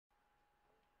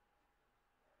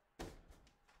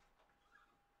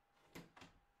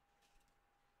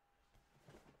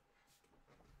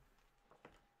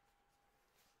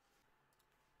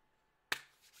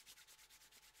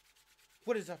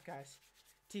What is up, guys?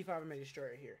 T5 MMA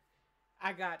Destroyer here.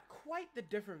 I got quite the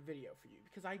different video for you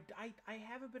because I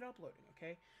haven't been uploading,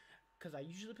 okay? Because I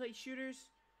usually play shooters.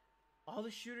 All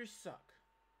the shooters suck.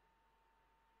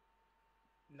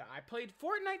 Now, I played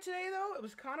Fortnite today, though. It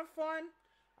was kind of fun.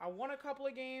 I won a couple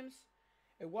of games.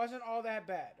 It wasn't all that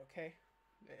bad, okay?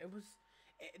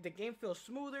 The game feels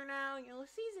smoother now. You know,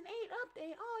 Season 8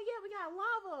 update. Oh, yeah, we got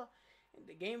lava. And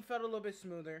the game felt a little bit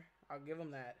smoother. I'll give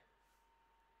them that.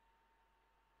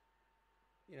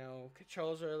 You know,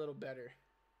 controls are a little better.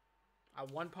 I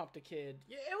one-pumped a kid.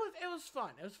 Yeah, it was fun.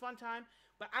 It was a fun time.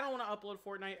 But I don't want to upload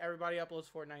Fortnite. Everybody uploads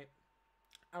Fortnite.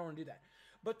 I don't want to do that.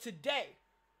 But today,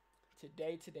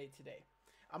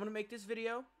 I'm going to make this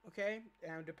video, okay?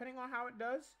 And depending on how it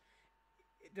does,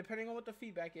 depending on what the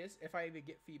feedback is, if I even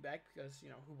get feedback, because, you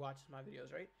know, who watches my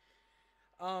videos, right?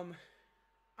 I'm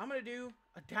going to do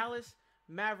a Dallas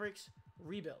Mavericks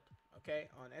rebuild, okay,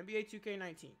 on NBA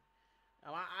 2K19.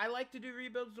 Now, I like to do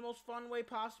rebuilds the most fun way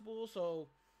possible, so,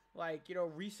 like, you know,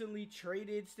 recently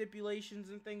traded stipulations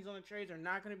and things on the trades are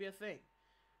not going to be a thing.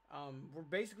 We're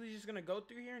basically just going to go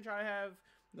through here and try to have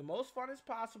the most fun as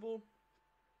possible,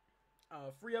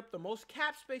 free up the most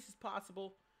cap space as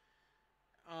possible,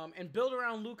 and build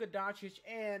around Luka Doncic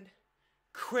and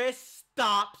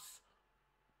Kristaps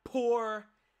Porzingis.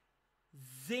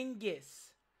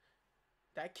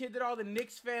 That kid that all the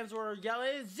Knicks fans were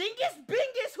yelling, Zingus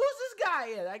Bingus, who's this guy?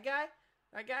 Yeah, that guy,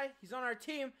 he's on our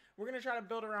team. We're going to try to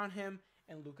build around him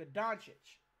and Luka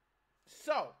Doncic.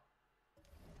 So,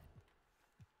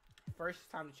 first it's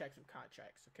time to check some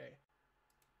contracts, okay?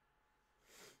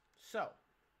 So,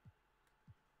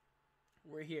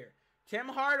 we're here. Tim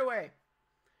Hardaway,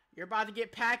 you're about to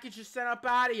get packaged and sent up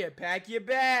out of here. Pack your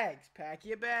bags. Pack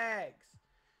your bags.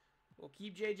 We'll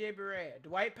keep J.J. Barea.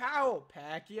 Dwight Powell,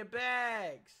 pack your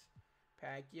bags.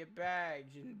 Pack your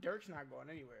bags. And Dirk's not going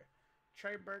anywhere.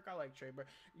 Trey Burke, I like Trey Burke.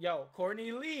 Yo,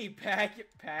 Courtney Lee, pack your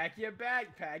bag.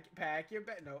 Pack your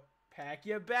bag. No, pack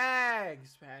your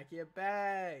bags. Pack your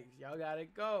bags. Y'all gotta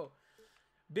go.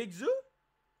 Big Zoo,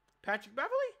 Patrick Beverly.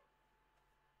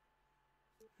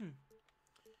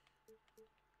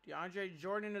 DeAndre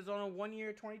Jordan is on a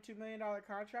 1-year, $22 million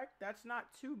contract. That's not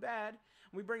too bad.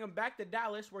 We bring him back to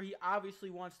Dallas, where he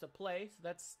obviously wants to play. So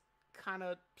that's kind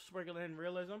of sprinkling in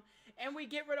realism. And we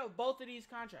get rid of both of these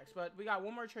contracts. But we got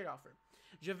one more trade offer.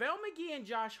 JaVale McGee and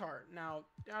Josh Hart. Now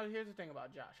here's the thing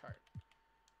about Josh Hart.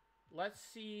 Let's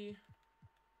see.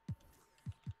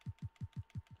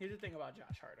 Here's the thing about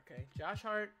Josh Hart, okay? Josh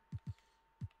Hart.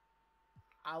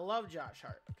 I love Josh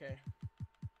Hart, okay?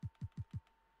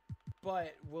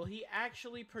 But will he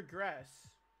actually progress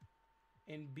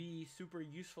and be super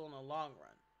useful in the long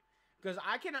run? Because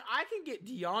I can get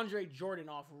DeAndre Jordan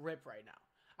off rip right now.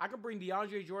 I can bring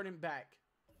DeAndre Jordan back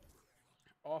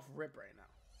off rip right now.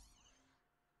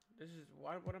 This is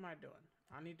what am I doing?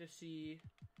 I need to see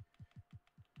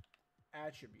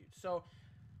attributes. So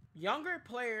younger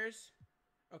players,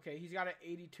 okay, he's got an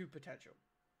 82 potential.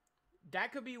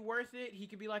 That could be worth it. He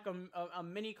could be like a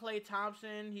mini Klay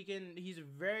Thompson. He's a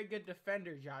very good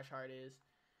defender, Josh Hart is.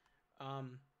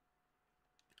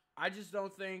 I just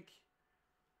don't think,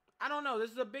 I don't know. This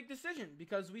is a big decision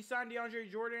because we signed DeAndre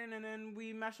Jordan and then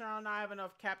we mess around and not have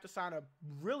enough cap to sign a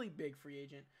really big free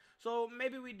agent. So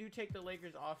maybe we do take the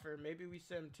Lakers offer. Maybe we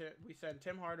send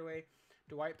Tim Hardaway,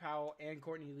 Dwight Powell, and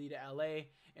Courtney Lee to LA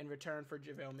in return for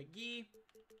JaVale McGee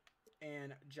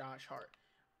and Josh Hart.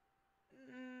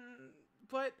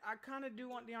 But I kind of do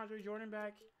want DeAndre Jordan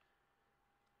back.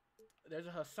 There's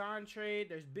a Hassan trade.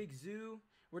 There's Big Zoo.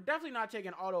 We're definitely not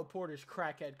taking Otto Porter's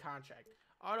crackhead contract.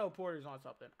 Otto Porter's on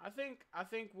something. I think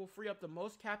we'll free up the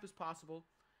most cap as possible,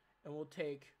 and we'll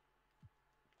take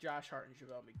Josh Hart and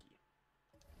JaVale McGee.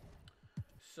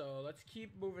 So let's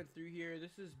keep moving through here.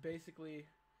 This is basically,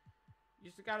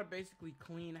 you just gotta basically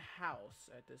clean house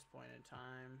at this point in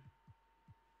time.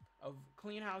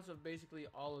 Clean house of basically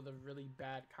all of the really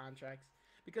bad contracts.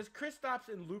 Because Kristaps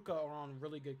and Luka are on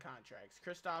really good contracts.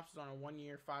 Kristaps is on a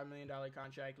 1-year, $5 million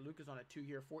contract. Luka's on a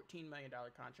 2-year, $14 million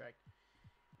contract.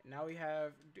 And now we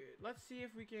have, dude, let's see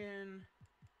if we can,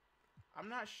 I'm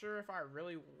not sure if I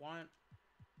really want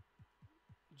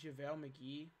JaVale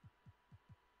McGee.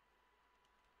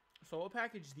 So we'll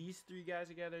package these three guys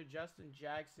together. Justin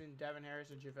Jackson, Devin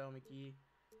Harris, and JaVale McGee.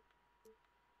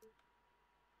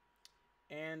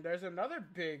 And there's another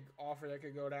big offer that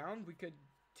could go down. We could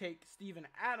take Steven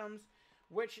Adams,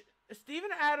 which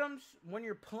Steven Adams, when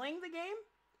you're playing the game,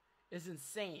 is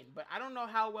insane. But I don't know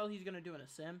how well he's going to do in a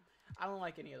sim. I don't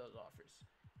like any of those offers.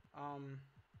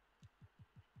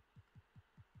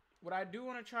 what I do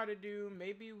want to try to do,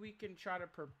 maybe we can try to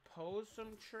propose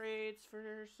some trades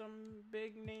for some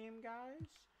big name guys.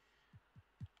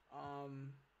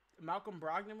 Malcolm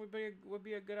Brogdon would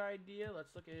be a good idea.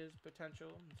 Let's look at his potential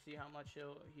and see how much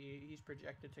he's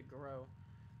projected to grow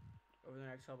over the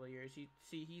next couple of years.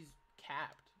 He's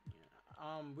capped.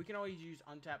 We can always use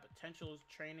untapped potentials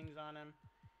trainings on him.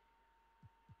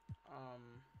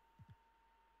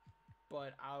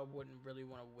 But I wouldn't really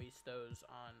want to waste those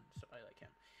on somebody like him.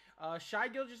 Shai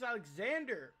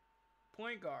Gilgeous-Alexander,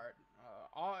 point guard.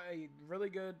 A really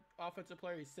good offensive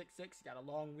player. He's 6'6". He's got a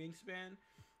long wingspan.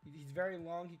 He's very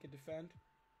long. He can defend.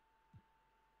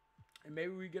 And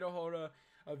maybe we get a hold of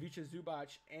Ivica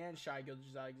Zubac and Shai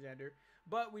Gilgeous-Alexander.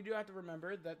 But we do have to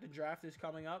remember that the draft is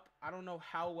coming up. I don't know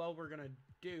how well we're going to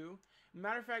do.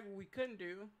 Matter of fact, what we couldn't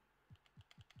do,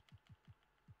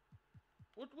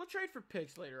 we'll trade for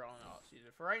picks later on in the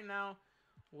offseason. For right now,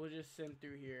 we'll just sim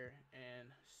through here and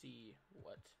see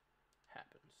what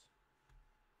happens.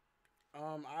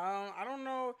 I don't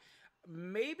know.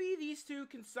 Maybe these two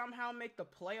can somehow make the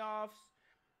playoffs.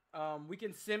 We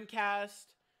can simcast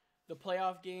the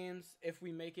playoff games if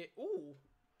we make it. Ooh.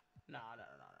 No.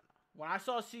 When I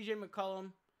saw CJ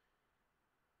McCollum,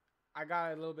 I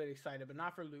got a little bit excited, but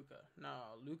not for Luka.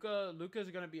 No,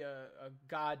 Luka's going to be a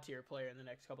god tier player in the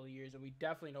next couple of years, and we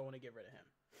definitely don't want to get rid of him.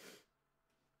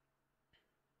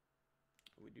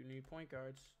 We do need point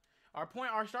guards.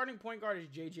 Our starting point guard is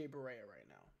JJ Barea right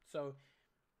now. So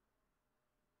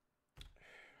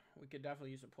we could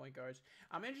definitely use some point guards.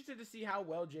 I'm interested to see how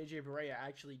well JJ Barea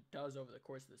actually does over the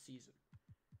course of the season.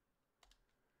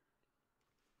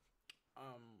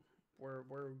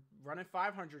 We're running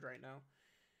 500 right now.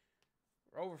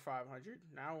 We're over 500.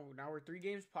 Now we're 3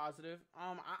 games positive.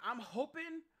 I'm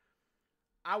hoping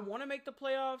I want to make the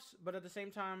playoffs, but at the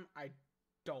same time, I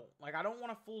don't. Like, I don't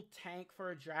want a full tank for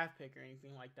a draft pick or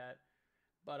anything like that.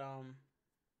 But,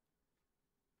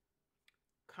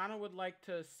 kind of would like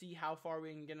to see how far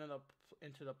we can get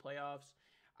into the playoffs.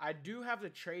 I do have the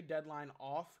trade deadline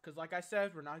off because, like I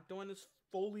said, we're not doing this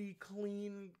fully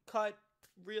clean cut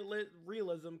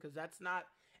realism because that's not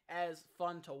as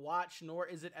fun to watch, nor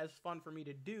is it as fun for me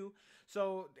to do.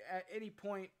 So at any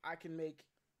point, I can make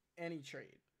any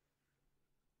trade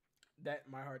that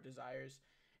my heart desires,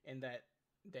 and that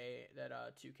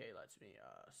 2K lets me.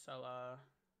 Salah,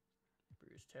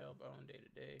 bruised tailbone, day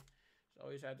to day. So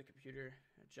always have the computer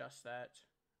adjust that.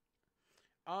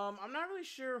 I'm not really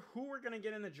sure who we're gonna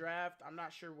get in the draft. I'm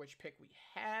not sure which pick we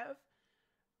have.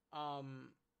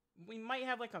 We might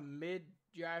have like a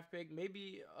mid-draft pick,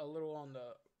 maybe a little on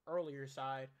the earlier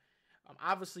side.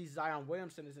 Obviously, Zion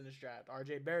Williamson is in this draft.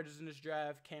 RJ Barrett is in this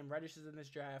draft. Cam Reddish is in this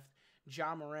draft.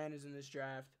 John Moran is in this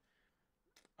draft.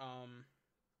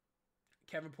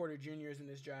 Kevin Porter Jr. is in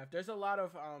this draft. There's a lot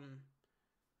of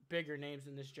bigger names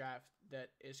in this draft that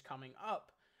is coming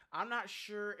up. I'm not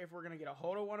sure if we're going to get a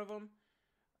hold of one of them.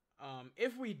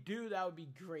 If we do, that would be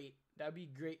great. That would be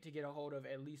great to get a hold of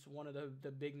at least one of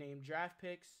the big name draft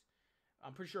picks.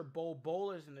 I'm pretty sure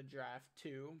Bol is in the draft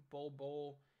too.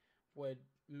 Bol would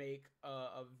make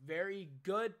a very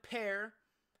good pair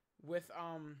with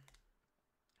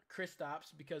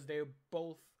Kristaps because they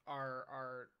both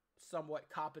are somewhat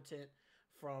competent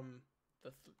from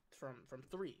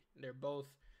three. They're both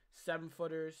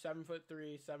 7-footers,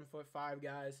 7'3", 7'5"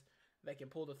 guys that can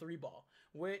pull the 3 ball,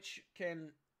 which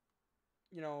can,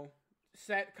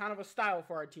 set kind of a style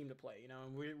for our team to play.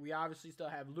 We obviously still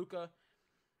have Luka,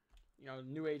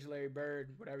 new age Larry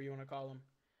Bird, whatever you want to call him.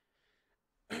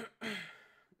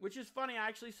 Which is funny. I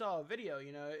actually saw a video.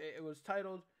 It was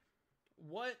titled,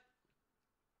 "What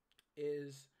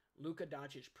is Luka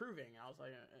Doncic proving?" I was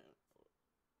like,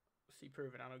 "What's he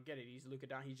proving? I don't get it. He's Luka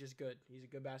Doncic. He's just good. He's a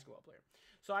good basketball player."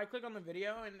 So I click on the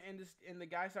video, and the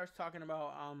guy starts talking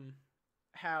about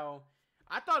how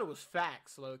I thought it was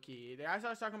facts, low key. The guy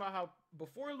starts talking about how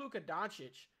before Luka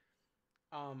Doncic,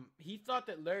 he thought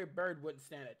that Larry Bird wouldn't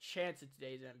stand a chance in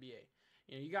today's NBA.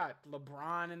 You got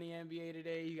LeBron in the NBA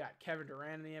today. You got Kevin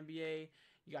Durant in the NBA.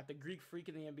 You got the Greek Freak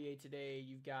in the NBA today.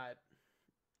 You've got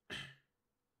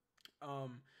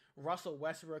Russell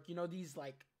Westbrook.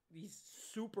 These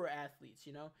super athletes.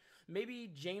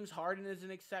 Maybe James Harden is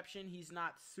an exception. He's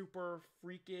not super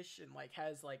freakish and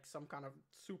has some kind of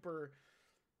super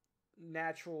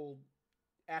natural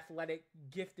athletic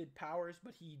gifted powers,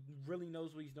 but he really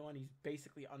knows what he's doing. He's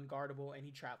basically unguardable, and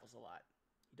he travels a lot.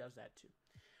 He does that too.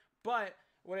 But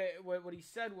what he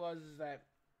said was that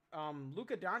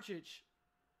Luka Doncic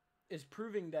is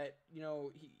proving that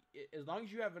he, as long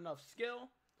as you have enough skill,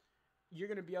 you're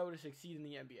going to be able to succeed in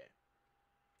the NBA.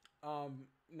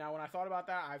 Now, when I thought about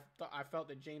that, I felt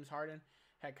that James Harden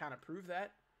had kind of proved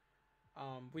that.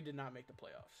 We did not make the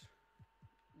playoffs,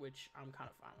 which I'm kind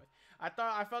of fine with.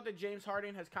 I felt that James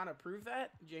Harden has kind of proved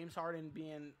that. James Harden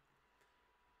being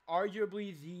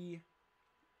arguably the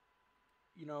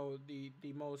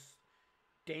most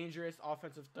dangerous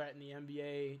offensive threat in the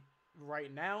NBA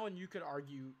right now, and you could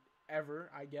argue ever,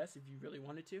 I guess, if you really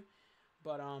wanted to.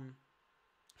 But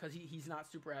because he's not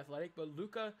super athletic, but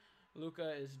Luka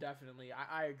is definitely.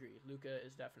 I agree. Luka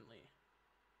is definitely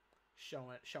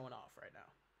showing off right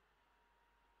now.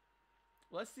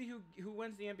 Let's see who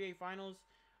wins the NBA Finals.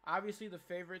 Obviously, the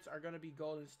favorites are going to be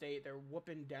Golden State. They're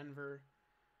whooping Denver.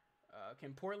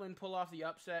 Can Portland pull off the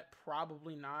upset?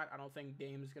 Probably not. I don't think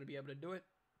Dame is going to be able to do it.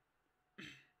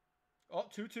 Oh,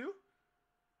 2-2?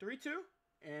 3-2?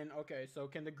 And, okay, so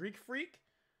can the Greek Freak?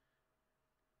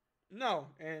 No.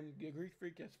 And the Greek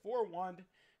Freak is 4-1.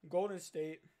 Golden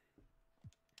State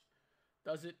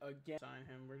does it again. Sign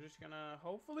him. We're just going to,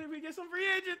 hopefully we get some free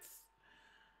agents.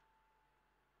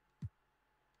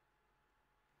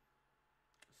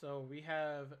 So we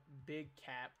have Big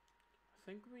Cap.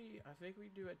 I think we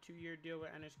do a 2-year deal with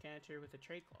Enes Kanter with a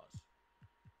trade clause.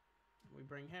 We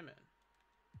bring him in.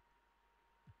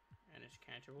 Enes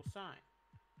Kanter will sign.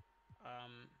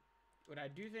 What I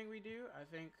do think we do, I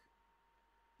think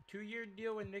 2-year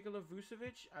deal with Nikola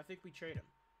Vucevic. I think we trade him.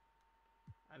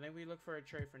 I think we look for a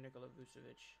trade for Nikola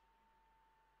Vucevic.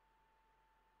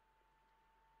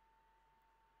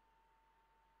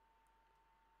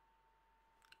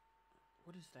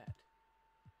 What is that?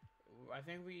 I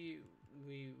think we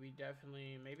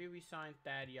definitely, maybe we signed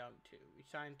Thad Young too. We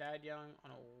signed Thad Young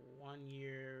on a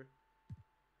 1-year.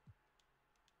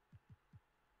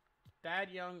 Thad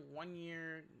Young, 1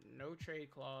 year, no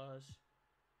trade clause.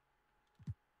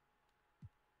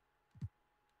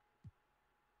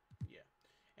 Yeah.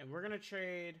 And we're going to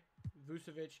trade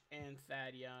Vucevic and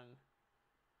Thad Young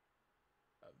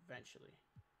eventually.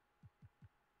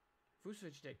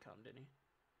 Vucevic did come, didn't he?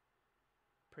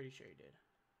 Pretty sure he did.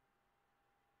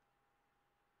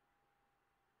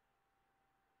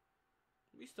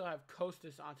 We still have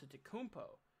Kostas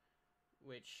Antetokounmpo,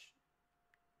 which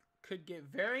could get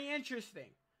very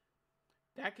interesting.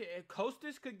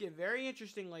 Kostas could get very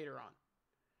interesting later on.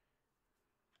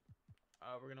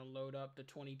 We're gonna load up the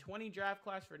 2020 draft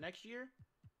class for next year.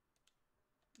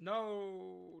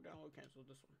 No, download cancel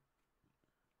this one.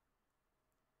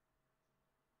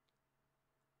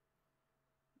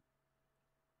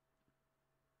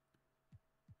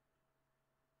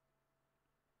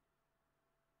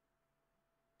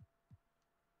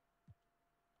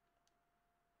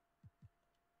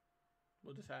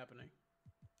 What is happening?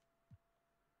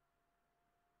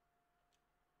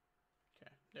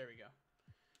 Okay, there we go.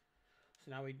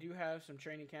 So now we do have some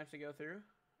training camps to go through.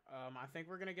 I think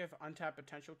we're going to give untapped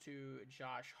potential to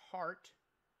Josh Hart.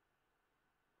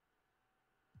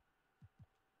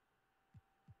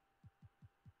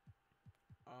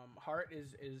 Hart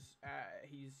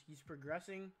he's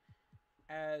progressing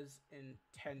as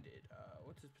intended.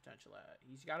 What's his potential at?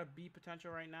 He's got a B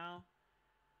potential right now.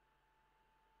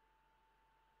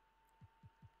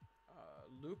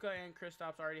 Luka and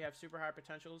Kristaps already have super high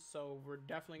potentials, so we're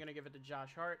definitely going to give it to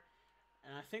Josh Hart.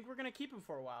 And I think we're going to keep him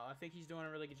for a while. I think he's doing a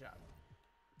really good job.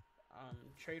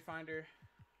 Trade finder.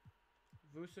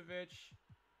 Vucevic.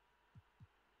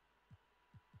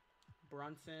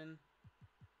 Brunson.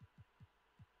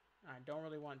 I don't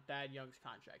really want Thad Young's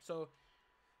contract. So,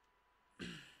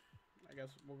 I guess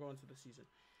we'll go into the season.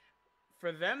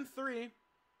 For them three,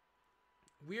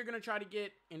 we are going to try to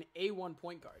get an A1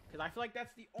 point guard. Because I feel like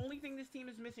that's the only thing this team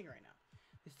is missing right now.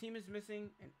 This team is missing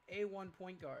an A1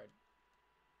 point guard.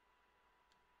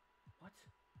 What?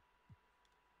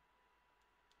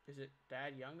 Is it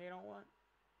Thad Young they don't want?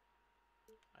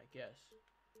 I guess.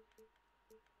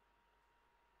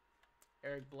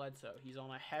 Eric Bledsoe. He's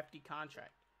on a hefty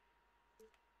contract.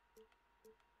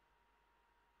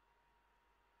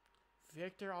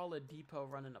 Victor Oladipo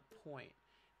running a point.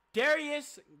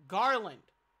 Darius Garland.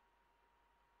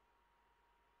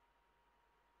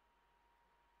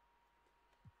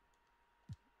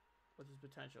 What's his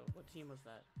potential? What team was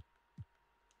that?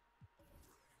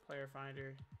 Player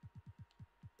finder.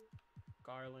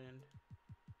 Garland.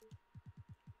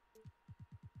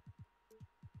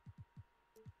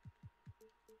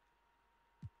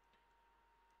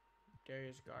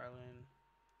 Darius Garland.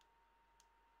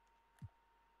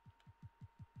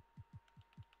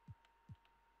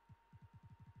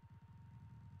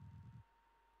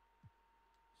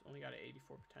 It's only got an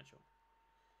 84 potential.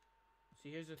 See,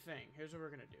 here's the thing. Here's what we're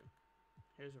going to do.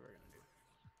 Here's what we're going to do.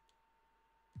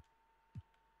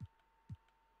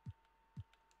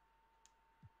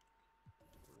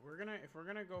 If we're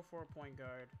gonna go for a point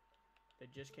guard, that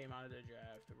just came out of the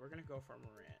draft. We're going to go for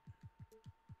Morant.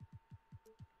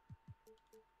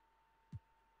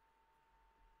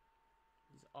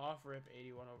 He's off rip,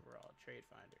 81 overall. Trade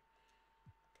finder.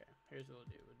 Okay, here's what we'll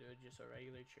do. We'll do just a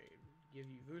regular trade. Give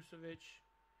you Vucevic.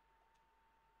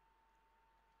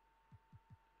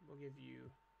 We'll give you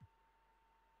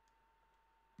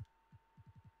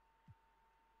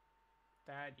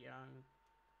Thad Young.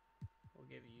 We'll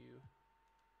give you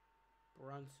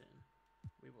Brunson.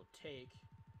 We will take.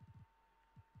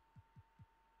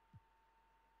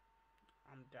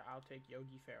 I'll take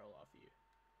Yogi Ferrell off you.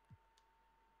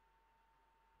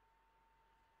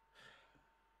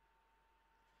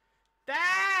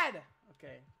 Thad!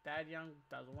 Okay, Thad Young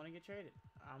doesn't want to get traded.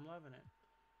 I'm loving it.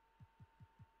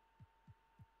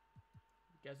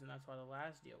 Guessing that's why the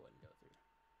last deal wouldn't go through.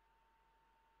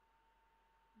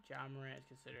 John Morant is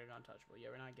considered untouchable. Yeah,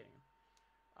 we're not getting him.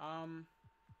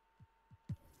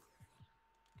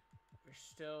 We're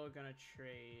still gonna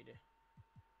trade.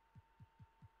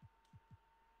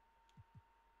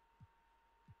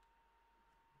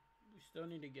 We still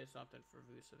need to get something for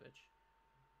Vucevic.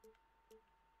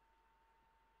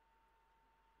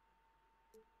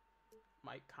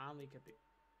 Mike Conley could be.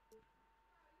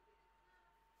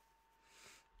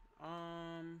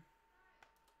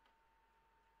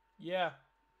 Yeah.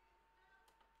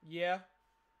 Yeah.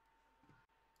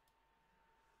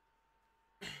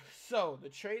 So, the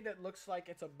trade that looks like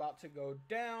it's about to go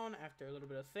down after a little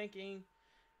bit of thinking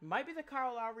might be the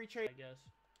Kyle Lowry trade, I guess.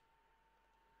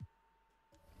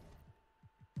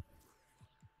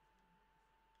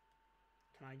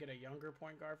 Can I get a younger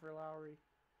point guard for Lowry?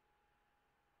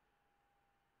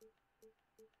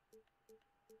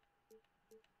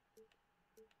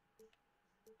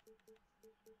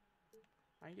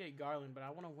 I can get Garland, but I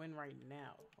want to win right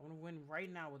now. I want to win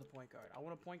right now with a point guard. I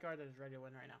want a point guard that is ready to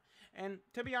win right now. And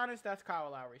to be honest, that's Kyle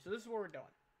Lowry. So this is what we're doing.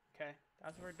 Okay?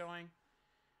 That's what we're doing.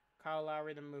 Kyle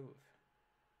Lowry, the move.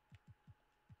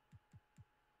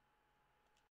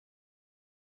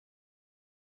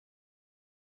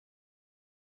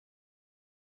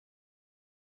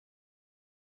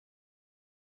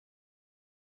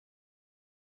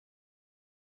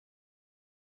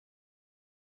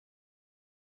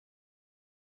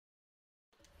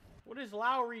 What is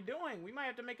Lowry doing? We might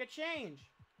have to make a change.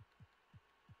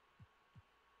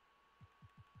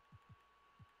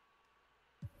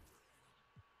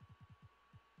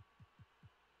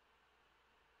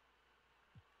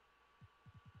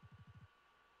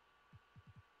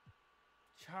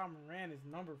 Ja Morant is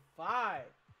number 5.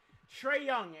 Trae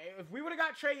Young. If we would have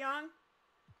got Trae Young.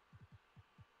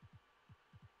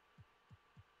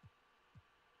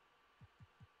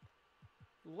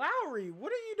 Lowry,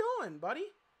 what are you doing, buddy?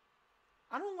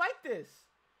 I don't like this.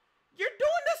 You're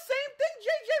doing the same thing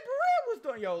J.J. Barea was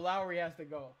doing. Yo, Lowry has to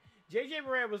go. J.J.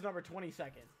 Barea was number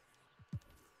 22nd.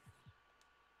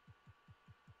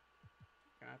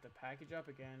 Gonna have to package up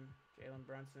again. Jalen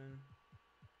Brunson.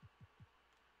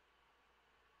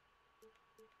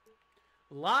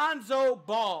 Lonzo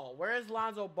Ball. Where is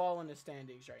Lonzo Ball in the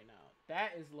standings right now?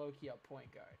 That is low-key a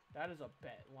point guard. That is a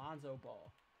bet. Lonzo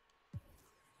Ball.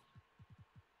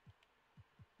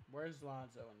 Where's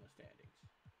Lonzo in the standings?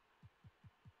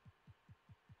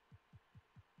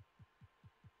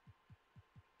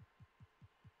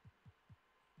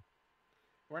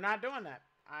 We're not doing that.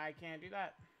 I can't do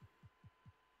that.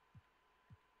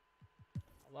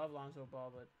 I love Lonzo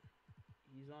Ball, but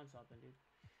he's on something, dude.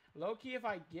 Low-key, if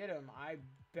I get him, I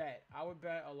would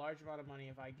bet a large amount of money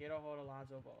if I get a hold of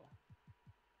Lonzo Ball.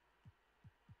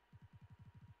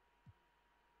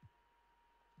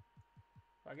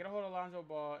 If I get a hold of Lonzo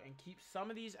Ball and keep some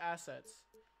of these assets,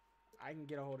 I can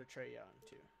get a hold of Trae Young,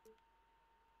 too.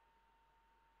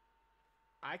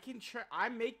 I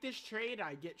make this trade,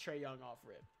 I get Trae Young off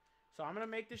rip. So I'm going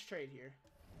to make this trade here.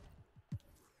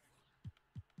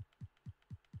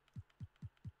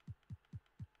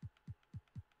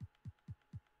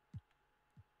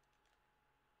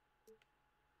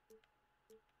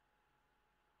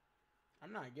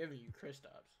 I'm not giving you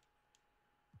Kristaps.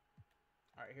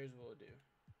 Alright, here's what we'll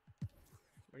do.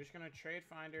 We're just going to trade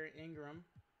finder Ingram.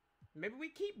 Maybe we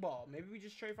keep Ball. Maybe we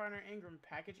just trade finder Ingram,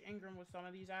 package Ingram with some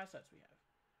of these assets we have.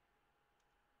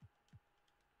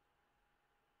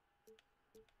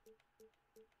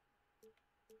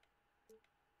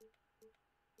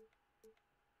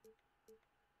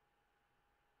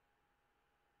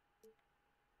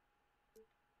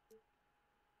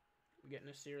 We getting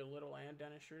Nasir Little and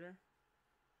Dennis Schroeder.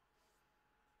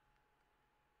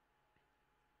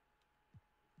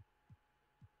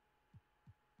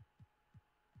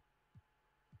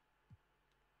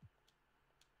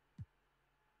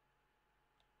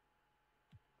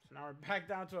 So now we're back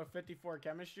down to a 54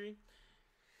 chemistry.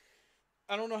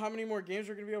 I don't know how many more games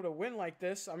we're going to be able to win like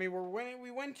this. I mean, we're winning. We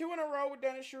win 2 in a row with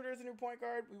Dennis Schroeder as a new point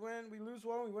guard. We win. We lose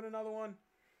one. We win another one.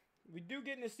 We do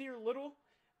get Nasir Little.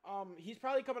 He's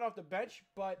probably coming off the bench,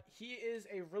 but he is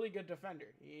a really good defender.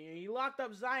 He locked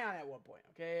up Zion at one point.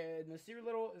 Okay, Nasir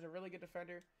Little is a really good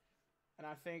defender, and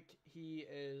I think he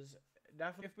is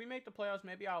definitely. If we make the playoffs,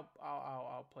 maybe I'll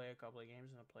play a couple of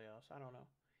games in the playoffs. I don't know.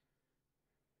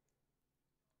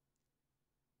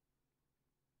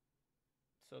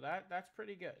 So that's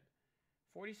pretty good.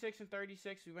 46 and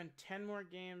 36. We win 10 more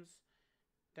games.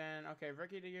 Then, okay,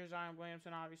 Rookie of the Year, Zion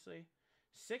Williamson, obviously.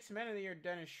 6th Man of the Year,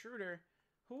 Dennis Schroeder.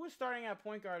 Who was starting at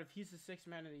point guard if he's the 6th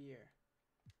Man of the Year?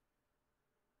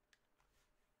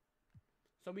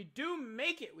 So we do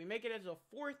make it. We make it as a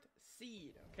 4th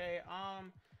seed. Okay,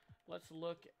 let's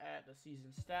look at the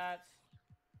season stats.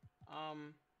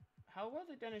 How well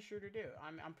did Dennis Schroeder do?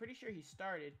 I'm pretty sure he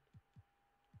started.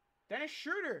 Dennis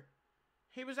Schroeder!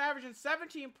 He was averaging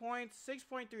 17 points,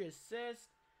 6.3 assists.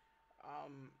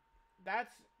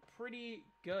 That's pretty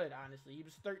good, honestly. He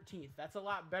was 13th. That's a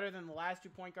lot better than the last 2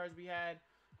 point guards we had,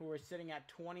 who were sitting at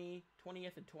 20th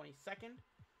and 22nd.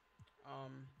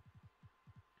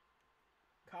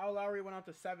 Kyle Lowry went up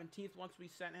to 17th once we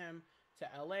sent him to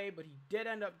LA, but he did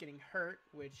end up getting hurt,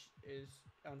 which is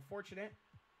unfortunate.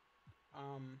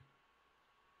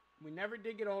 We never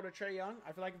did get a hold of Trae Young.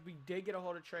 I feel like if we did get a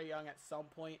hold of Trae Young at some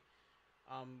point,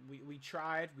 we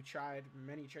tried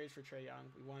many trades for Trae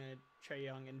Young. We wanted Trae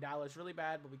Young in Dallas really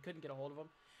bad, but we couldn't get a hold of him.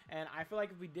 And I feel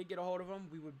like if we did get a hold of him,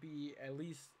 we would be at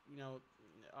least,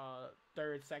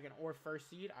 3rd, 2nd, or 1st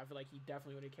seed. I feel like he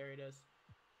definitely would have carried us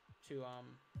to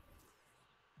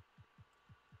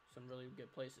some really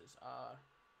good places.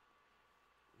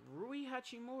 Rui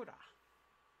Hachimura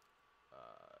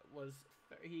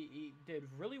he did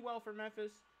really well for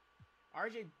Memphis.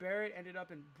 RJ Barrett ended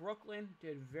up in Brooklyn,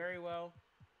 did very well.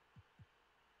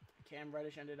 Cam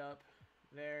Reddish ended up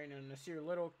there. Nasir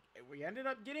Little, we ended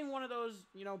up getting one of those,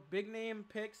 big name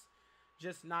picks,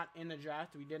 just not in the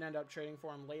draft. We did end up trading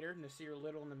for him later. Nasir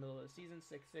Little in the middle of the season,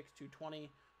 6'6", 220,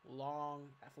 long,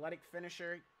 athletic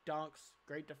finisher, dunks,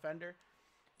 great defender.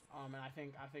 And I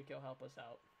think he'll help us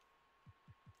out.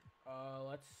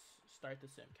 Let's start the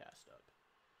Simcast up.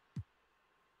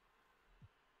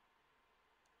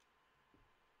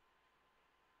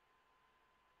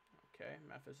 Okay,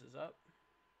 Memphis is up.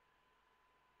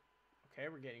 Okay,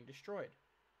 we're getting destroyed.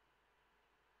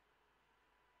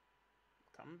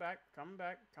 Coming back.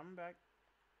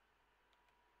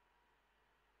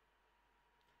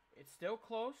 It's still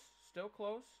close.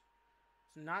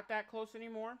 It's not that close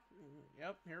anymore.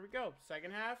 Yep, here we go.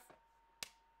 Second half.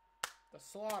 The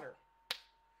slaughter.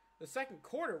 The second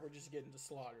quarter, we're just getting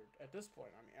slaughtered at this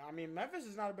point. I mean, Memphis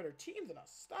is not a better team than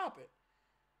us. Stop it.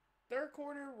 3rd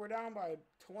quarter, we're down by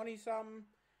 20-something.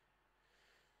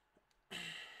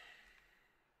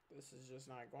 This is just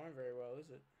not going very well, is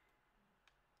it?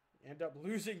 End up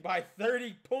losing by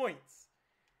 30 points.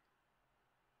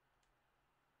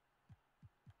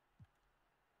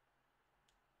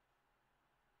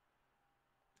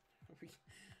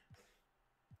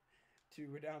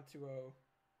 We're down 2-0.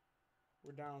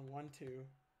 We're down 1-2.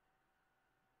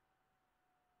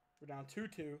 We're down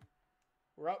 2-2.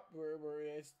 We're up. We're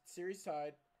series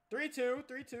tied. 3-2.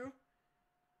 3-2.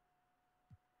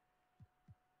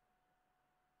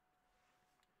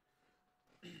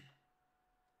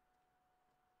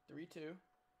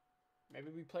 Maybe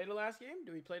we play the last game?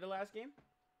 Do we play the last game?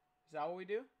 Is that what we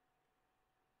do?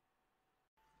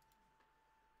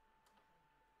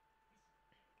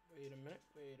 Wait a minute.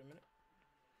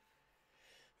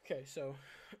 Okay, so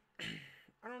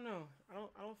I don't know. I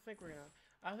don't think we're gonna.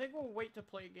 I think we'll wait to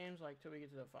play games till we get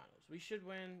to the finals. We should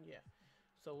win, yeah.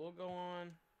 So we'll go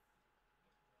on.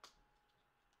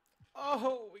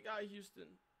 Oh, we got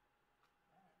Houston.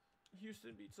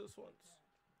 Houston beats us once.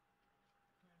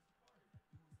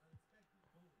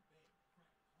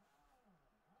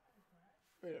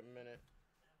 Wait a minute.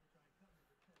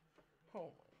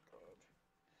 Oh my god.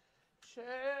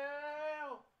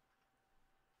 Chill.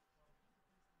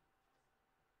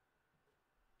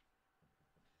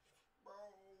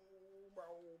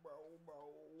 Bro.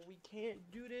 We can't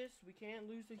do this. We can't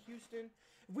lose to Houston.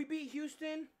 If we beat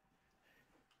Houston,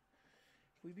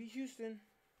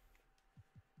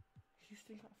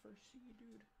 Houston got 1st seed,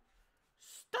 dude.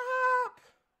 Stop.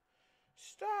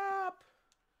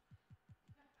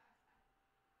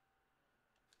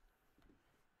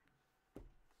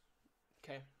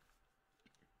 Okay.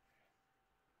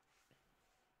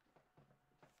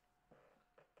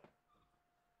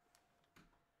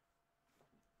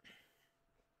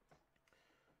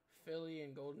 Philly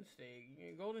and Golden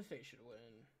State. Golden State should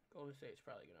win. Golden State's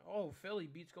probably gonna. Oh, Philly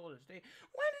beats Golden State.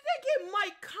 When did they get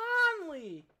Mike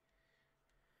Conley?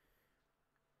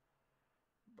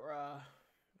 Bruh.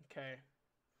 Okay.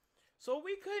 So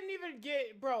we couldn't even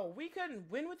get, bro. We couldn't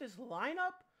win with this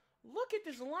lineup. Look at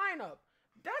this lineup.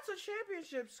 That's a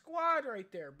championship squad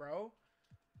right there, bro.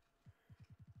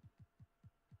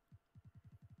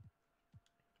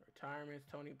 Retirements: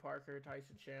 Tony Parker,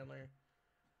 Tyson Chandler.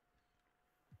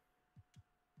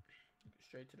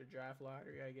 Straight to the draft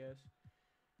lottery, I guess.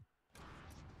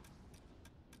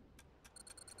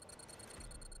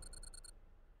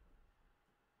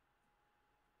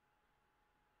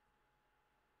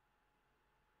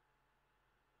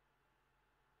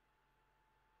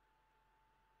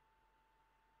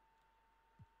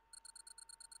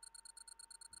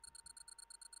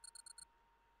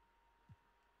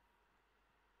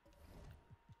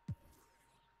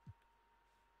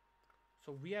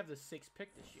 So we have the 6th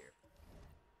pick this year.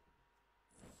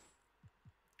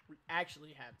 We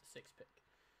actually have the 6th pick.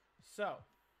 So,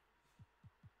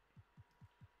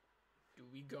 do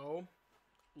we go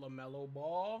LaMelo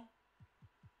Ball?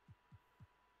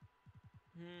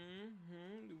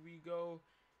 Do we go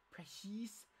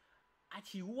Precious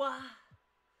Achiuwa?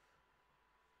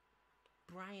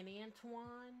 Brian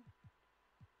Antoine?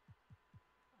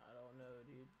 I don't know,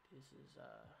 dude. This is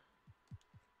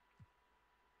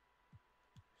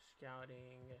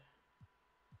scouting.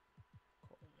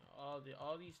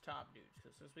 All these top dudes.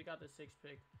 Because since we got the 6th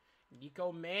pick,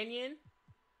 Nico Mannion,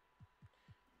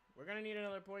 we're gonna need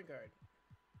another point guard.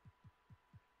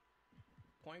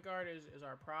 Point guard is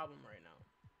our problem right now.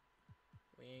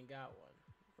 We ain't got one.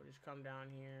 We'll just come down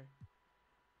here.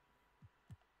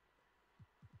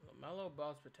 LaMelo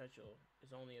Ball's potential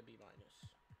is only a B-.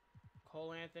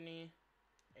 Cole Anthony,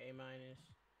 A-.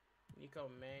 Nico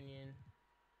Mannion,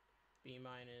 B-.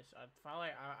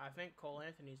 I think Cole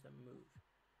Anthony's the move.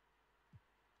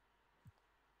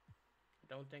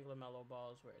 I don't think LaMelo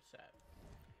Ball is where it's at.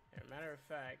 And matter of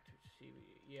fact, see,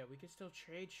 we can still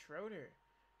trade Schroeder.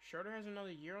 Schroeder has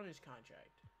another year on his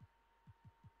contract.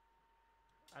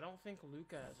 I don't think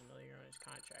Luka has another year on his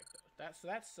contract though.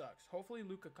 That sucks. Hopefully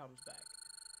Luka comes back.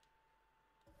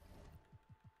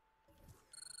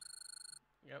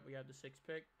 Yep, we have the 6th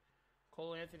pick.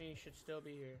 Cole Anthony should still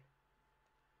be here.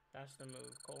 That's the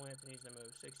move. Cole Anthony's the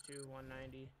move. 6'2",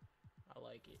 190. I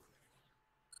like it.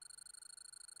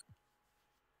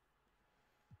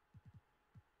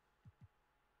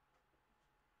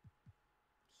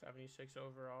 '76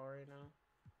 overall right now.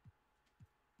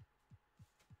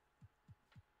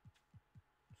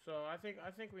 So I think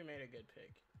we made a good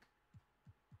pick.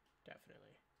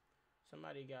 Definitely.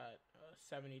 Somebody got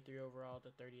 73 overall at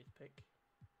the 30th pick.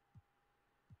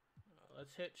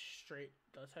 Let's head straight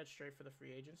for the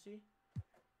free agency.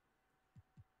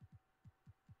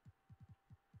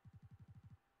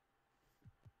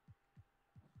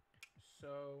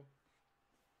 So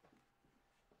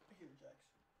here, Jax.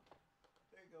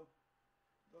 There you go.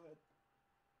 Go ahead.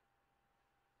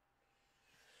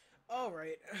 All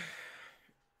right.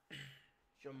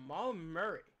 Jamal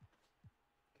Murray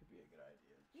could be a good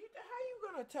idea. How you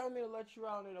gonna tell me to let you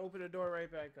out and open the door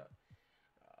right back up?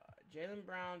 Jaylen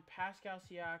Brown, Pascal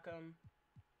Siakam.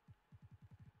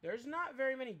 There's not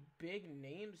very many big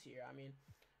names here. I mean,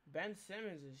 Ben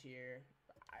Simmons is here.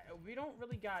 We don't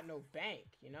really got no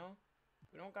bank, you know?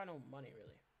 We don't got no money,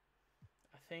 really.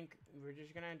 I think we're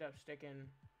just going to end up sticking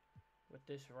with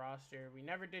this roster. We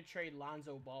never did trade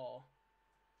Lonzo Ball.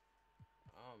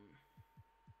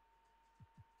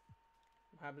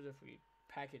 What happens if we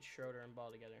package Schroeder and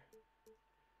Ball together?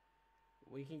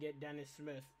 We can get Dennis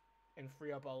Smith and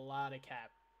free up a lot of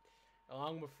cap,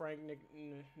 along with Frank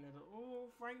Ntilikina.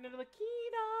 Frank.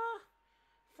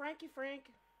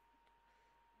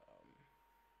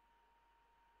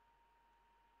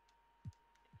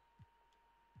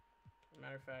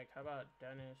 Matter of fact, how about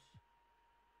Dennis,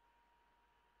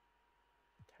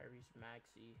 Tyrese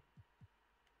Maxey?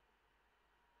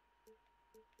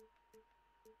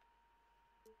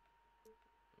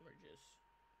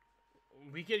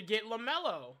 We could get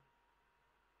LaMelo.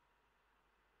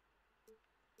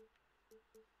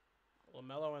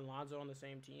 LaMelo and Lonzo on the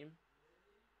same team.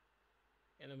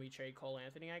 And then we trade Cole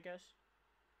Anthony, I guess.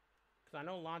 Because I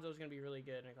know Lonzo's going to be really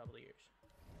good in a couple of years.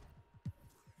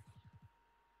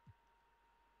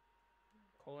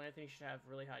 Cole Anthony should have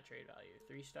really high trade value.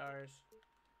 3 stars.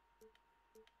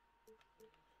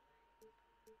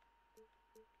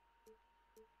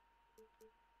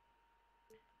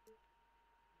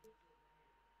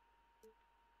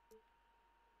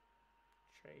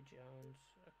 Trey Jones,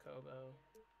 Akobo.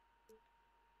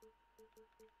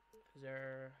 Is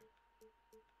there...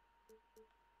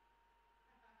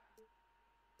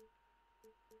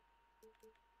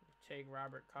 Take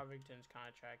Robert Covington's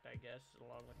contract, I guess,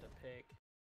 along with the pick.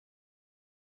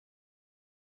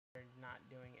 They're not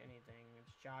doing anything.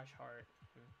 It's Josh Hart.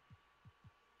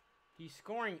 He's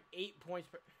scoring 8 points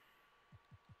per...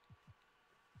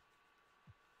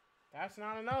 That's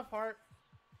not enough, Hart.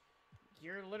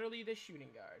 You're literally the shooting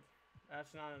guard.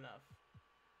 That's not enough.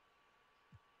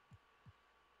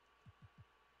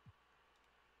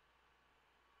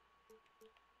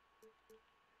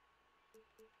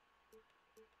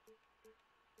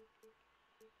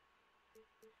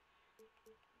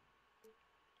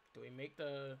 Do we make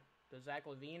the Zach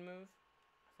LaVine move?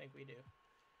 I think we do.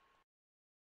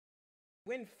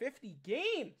 Win 50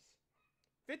 games!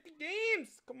 50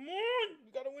 games! Come on!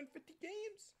 You gotta win 50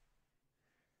 games!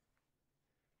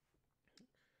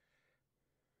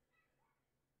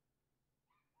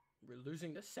 We're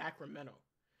losing to Sacramento.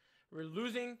 We're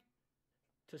losing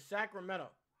to Sacramento.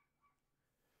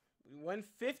 We won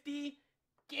 50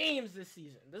 games this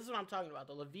season. This is what I'm talking about.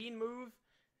 The LaVine move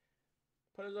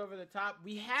put us over the top.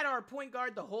 We had our point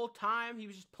guard the whole time. He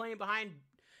was just playing behind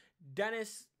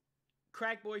Dennis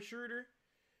Crackboy Schroeder.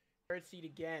 Third seed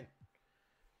again.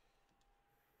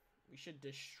 We should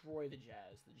destroy the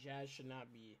Jazz. The Jazz should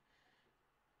not be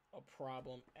a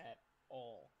problem at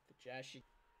all. The Jazz should...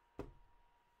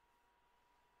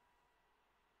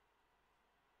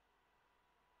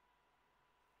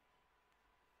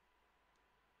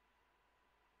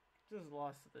 Just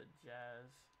lost to the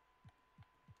Jazz.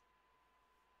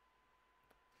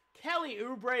 Kelly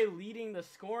Oubre leading the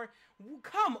score.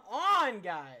 Come on,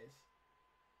 guys.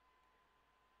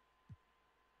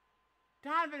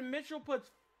 Donovan Mitchell put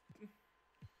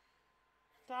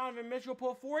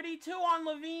 42 on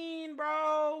LaVine,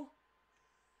 bro.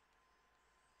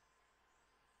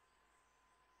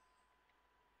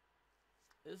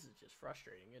 This is just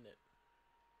frustrating, isn't it?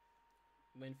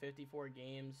 Win 54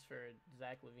 games for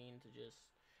Zach LaVine to just...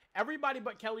 Everybody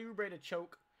but Kelly Oubre to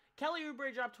choke. Kelly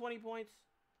Oubre dropped 20 points.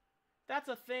 That's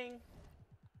a thing.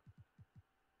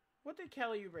 What did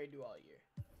Kelly Oubre do all year?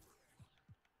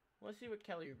 Let's see what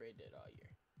Kelly Oubre did all year.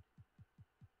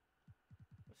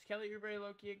 Was Kelly Oubre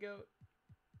low-key a GOAT?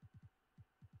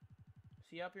 Is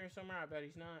he up here somewhere? I bet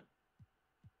he's not.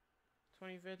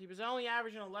 2050. He was only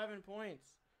averaging 11 points.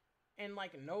 And,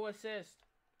 like, no assist.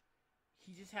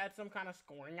 He just had some kind of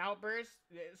scoring outburst.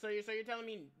 So you're telling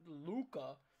me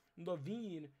Luka,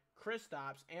 LaVine,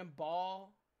 Kristaps, and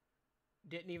Ball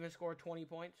didn't even score 20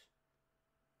 points?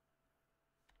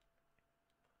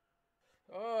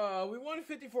 We won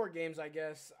 54 games, I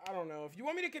guess. I don't know. If you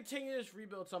want me to continue this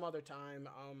rebuild some other time,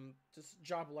 just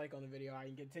drop a like on the video. I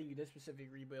can continue this specific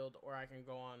rebuild, or I can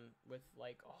go on with,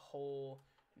 like, a whole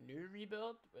new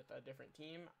rebuild with a different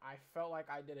team. I felt like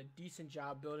I did a decent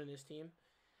job building this team.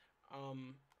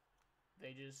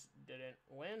 They just didn't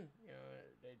win. You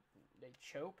know, they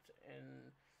choked,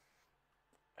 and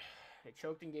they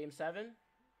choked in Game 7.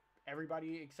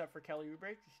 Everybody except for Kelly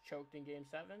Oubre just choked in Game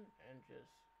 7 and just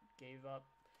gave up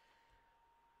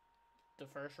the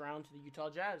first round to the Utah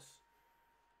Jazz.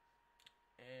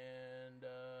 And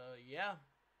yeah,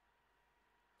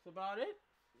 that's about it.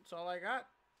 That's all I got.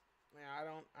 Yeah,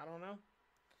 I don't know.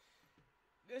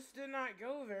 This did not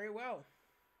go very well.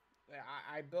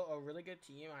 I built a really good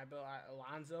team. I built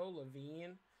Alonzo,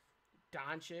 LaVine,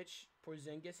 Doncic,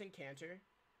 Porzingis, and Cantor,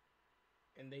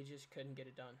 and they just couldn't get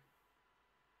it done.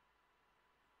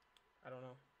 I don't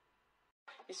know.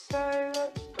 You say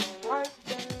that the right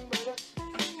thing, but I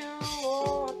see you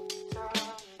all the time.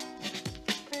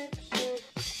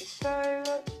 You say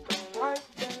that the right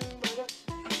thing, but I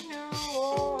see you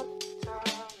all